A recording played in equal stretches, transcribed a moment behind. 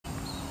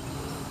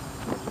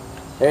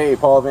Hey,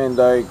 Paul Van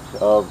Dyke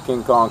of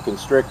King Kong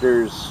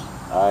Constrictors.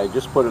 I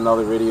just put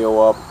another video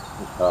up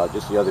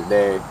just the other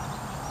day,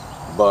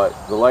 but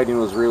the lighting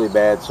was really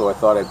bad, so I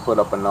thought I'd put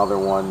up another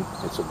one.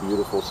 It's a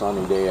beautiful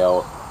sunny day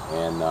out,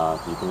 and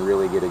you can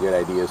really get a good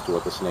idea as to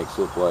what the snakes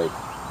look like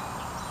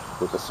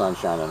with the sun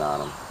shining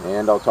on them.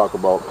 And I'll talk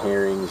about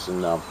pairings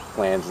and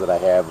plans that I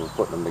have of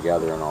putting them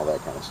together and all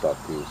that kind of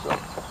stuff too. So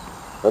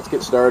let's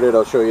get started.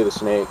 I'll show you the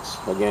snakes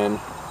again.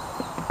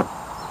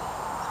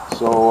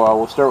 So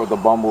we'll start with the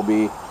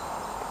bumblebee.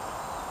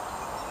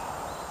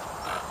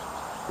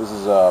 This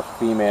is a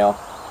female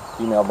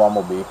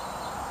bumblebee.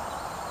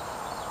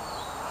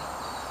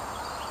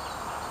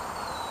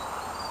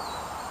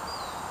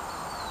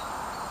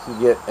 If you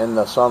get in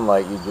the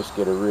sunlight, you just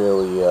get a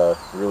really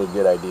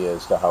good idea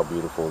as to how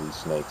beautiful these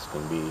snakes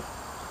can be.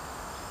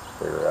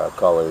 Their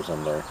colors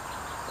and their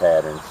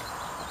patterns.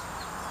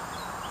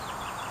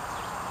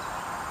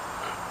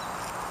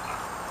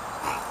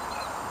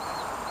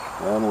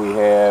 Then we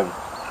have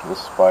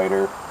this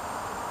spider,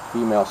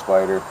 female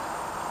spider.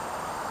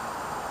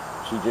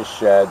 She just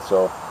shed,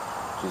 so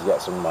she's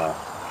got some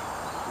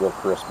real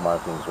crisp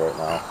markings right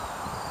now.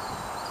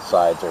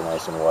 Sides are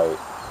nice and white.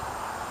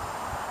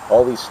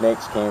 All these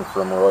snakes came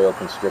from Royal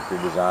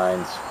Constrictor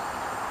Designs,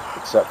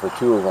 except for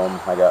two of them.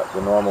 I got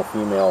the normal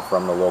female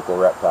from the local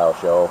reptile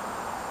show,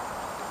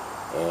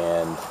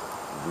 and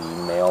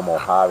the male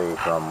Mojave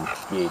from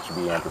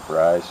BHB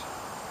Enterprise.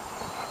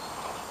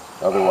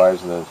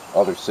 Otherwise, the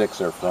other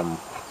six are from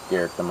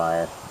Garrick the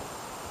Meyer.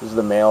 This is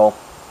the male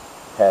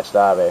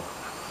Pastave.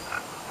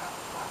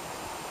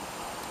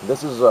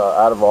 This is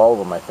out of all of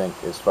them, I think,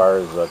 as far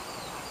as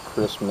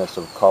crispness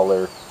of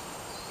color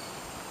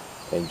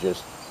and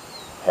just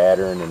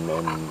pattern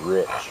and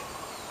rich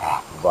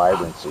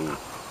vibrancy.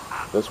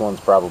 This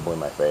one's probably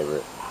my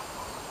favorite.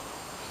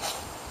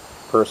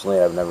 Personally,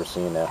 I've never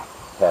seen a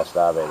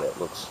Pastave that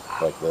looks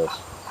like this.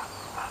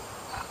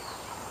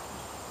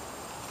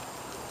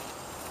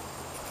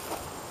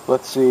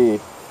 Let's see.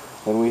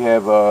 Then we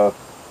have a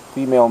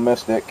female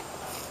mystic.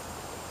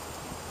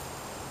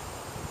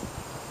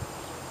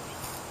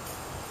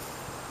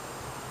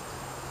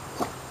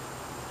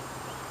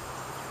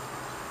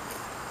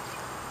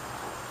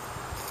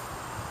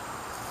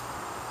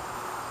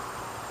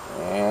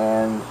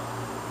 And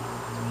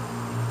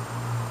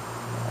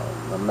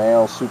the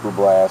male Super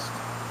Blast.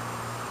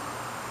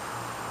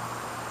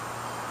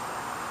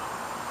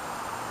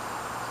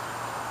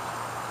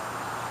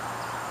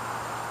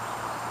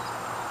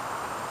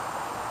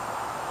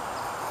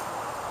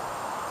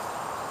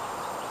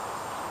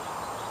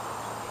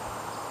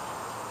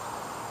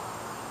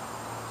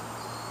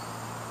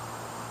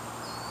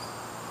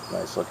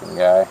 Nice looking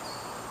guy.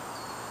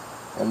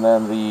 And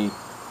then the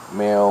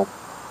male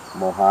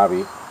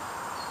Mojave.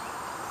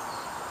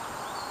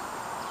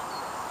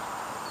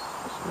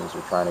 These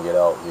are trying to get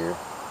out here.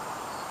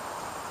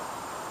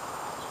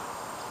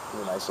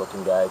 He's a nice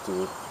looking guy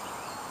too.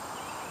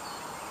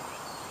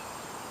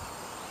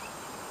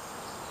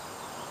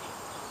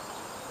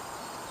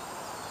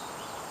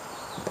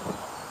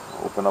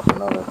 Open up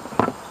another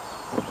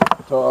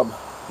tub.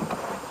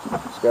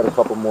 Just got a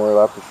couple more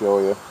left to show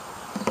you.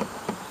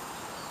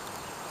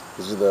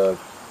 This is the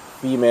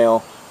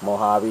female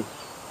Mojave,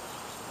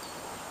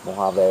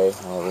 however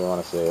you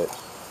want to say it.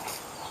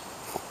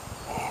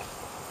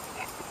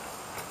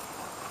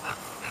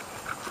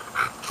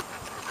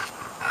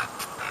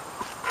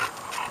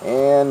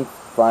 And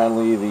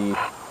finally, the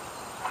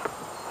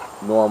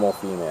normal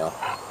female.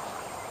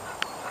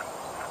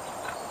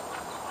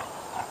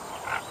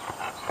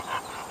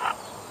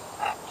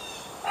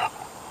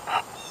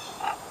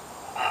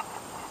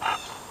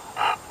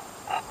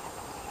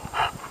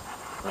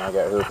 I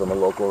got her from a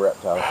local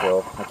reptile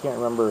show. I can't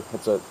remember.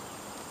 It's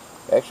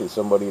actually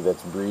somebody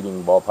that's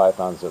breeding ball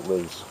pythons that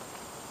lives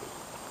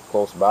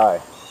close by.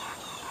 I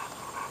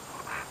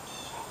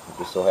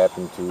just so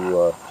happened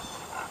to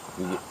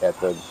be at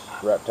the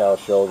reptile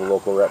show, the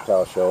local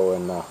reptile show,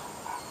 and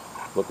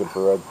looking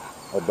for an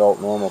adult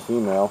normal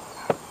female.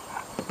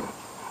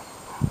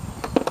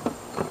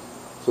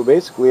 So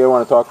basically, I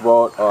want to talk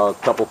about a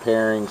couple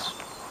pairings,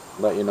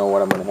 let you know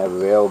what I'm going to have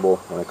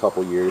available in a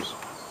couple years.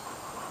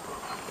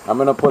 I'm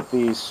going to put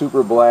the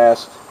Super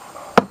Blast,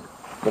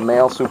 the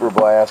male Super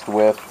Blast,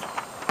 with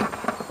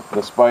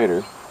the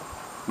spider,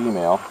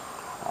 female,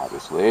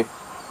 obviously.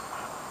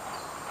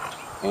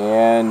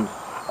 And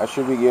I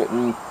should be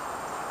getting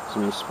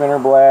some spinner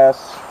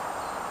blasts,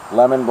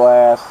 lemon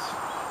blasts,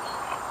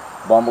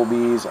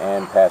 bumblebees,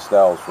 and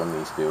pastels from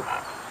these two.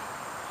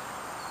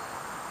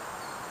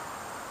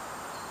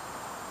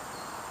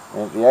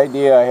 And the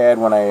idea I had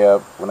when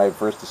I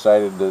first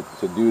decided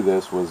to do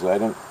this was I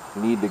didn't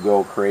need to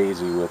go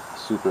crazy with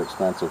super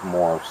expensive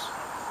morphs.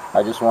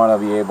 I just want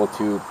to be able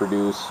to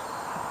produce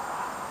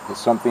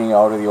something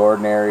out of the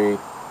ordinary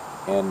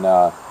and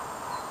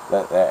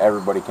that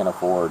everybody can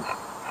afford.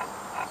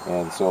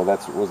 And so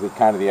that was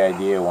kind of the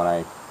idea when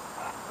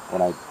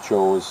I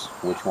chose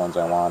which ones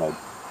I wanted.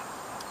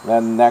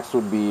 Then next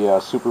would be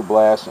Super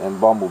Blast and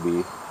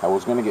Bumblebee. I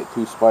was going to get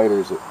two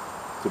spiders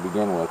to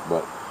begin with,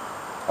 but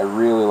I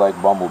really like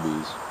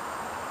bumblebees.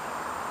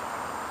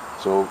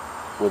 So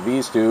with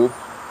these two,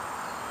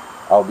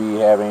 I'll be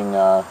having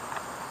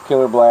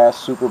Killer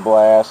Blast, Super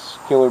Blast,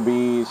 Killer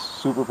Bees,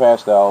 Super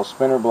Pastels,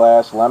 Spinner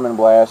Blast, Lemon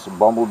Blast,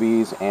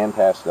 Bumblebees, and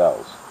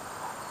Pastels.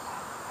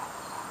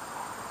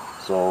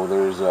 So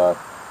there's a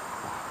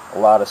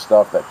lot of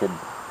stuff that could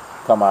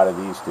come out of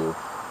these two.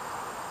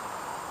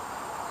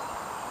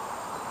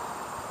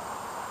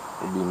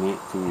 It'd be neat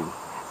to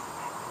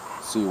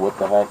see what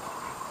the heck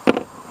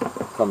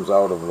comes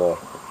out of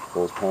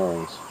those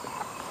pairings.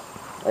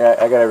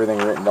 I got everything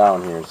written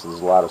down here, so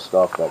there's a lot of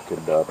stuff that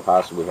could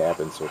possibly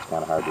happen, so it's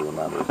kind of hard to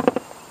remember.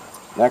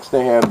 Next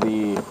I have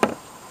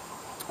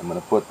I'm going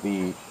to put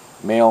the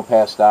male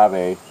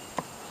Pastave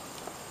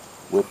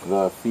with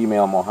the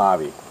female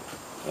Mojave.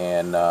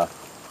 And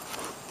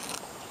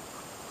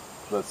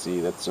let's see,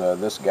 that's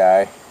this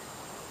guy.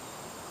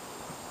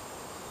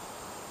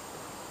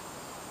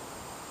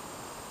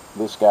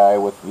 This guy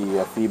with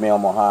the female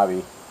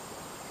Mojave.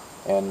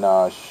 And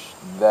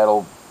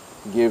that'll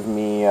give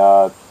me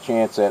a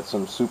chance at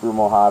some Super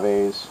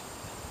Mojaves,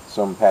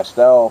 some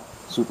Pastel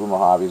Super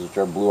Mojaves, which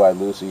are Blue-Eyed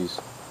Lucies,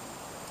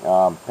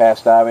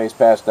 Pastaves,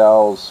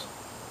 Pastels.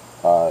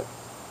 I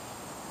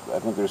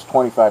think there's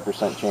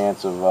 25%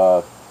 chance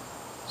of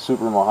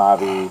Super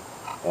Mojave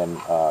and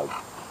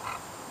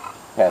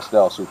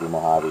Pastel Super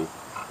Mojave,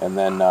 and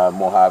then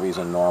Mojaves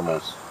and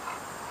normals.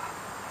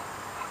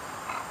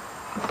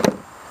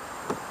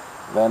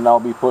 Then I'll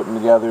be putting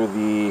together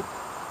the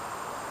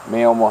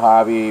male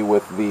Mojave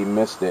with the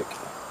Mystic.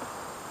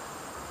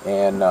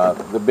 And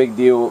the big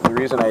deal, the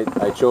reason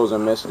I chose a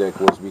Mystic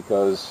was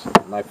because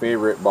my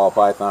favorite ball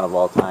python of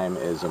all time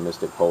is a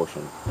Mystic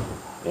Potion.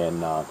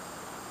 And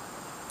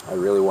I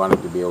really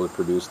wanted to be able to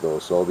produce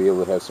those. So I'll be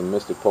able to have some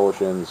Mystic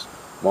Potions,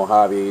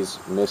 Mojaves,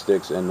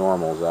 Mystics, and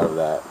normals out of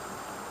that.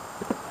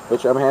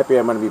 Which I'm happy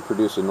I'm going to be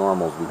producing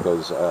normals,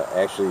 because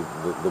actually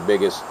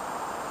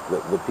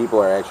the people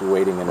are actually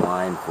waiting in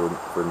line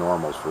for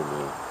normals for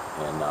me.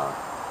 And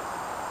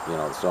you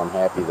know, so I'm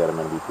happy that I'm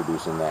going to be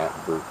producing that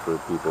for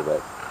people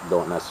that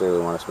don't necessarily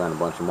want to spend a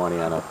bunch of money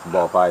on a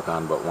ball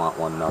python but want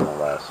one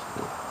nonetheless.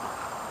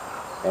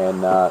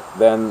 And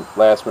then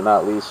last but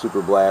not least,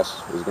 Super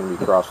Blast is going to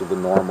be crossed with the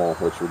normal,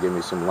 which will give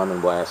me some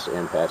Lemon Blasts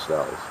and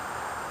Pastels.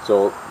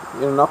 So,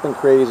 you know, nothing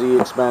crazy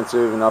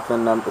expensive,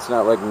 nothing, it's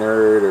not like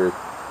Nerd or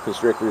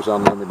Constrictors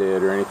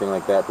Unlimited or anything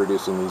like that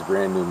producing these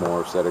brand new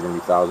morphs that are going to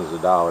be thousands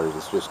of dollars.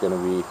 It's just going to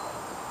be,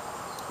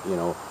 you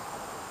know,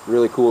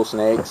 really cool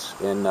snakes,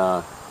 and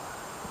I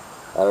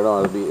don't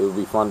know, it'll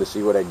be fun to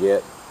see what I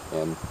get.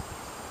 And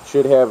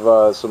should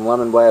have some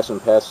Lemon Blasts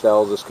and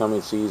Pastels this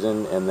coming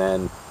season, and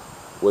then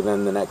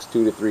within the next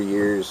 2 to 3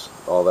 years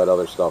all that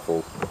other stuff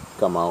will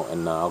come out,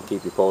 and I'll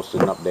keep you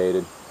posted and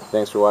updated.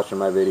 Thanks for watching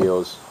my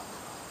videos.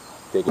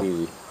 Take it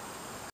easy.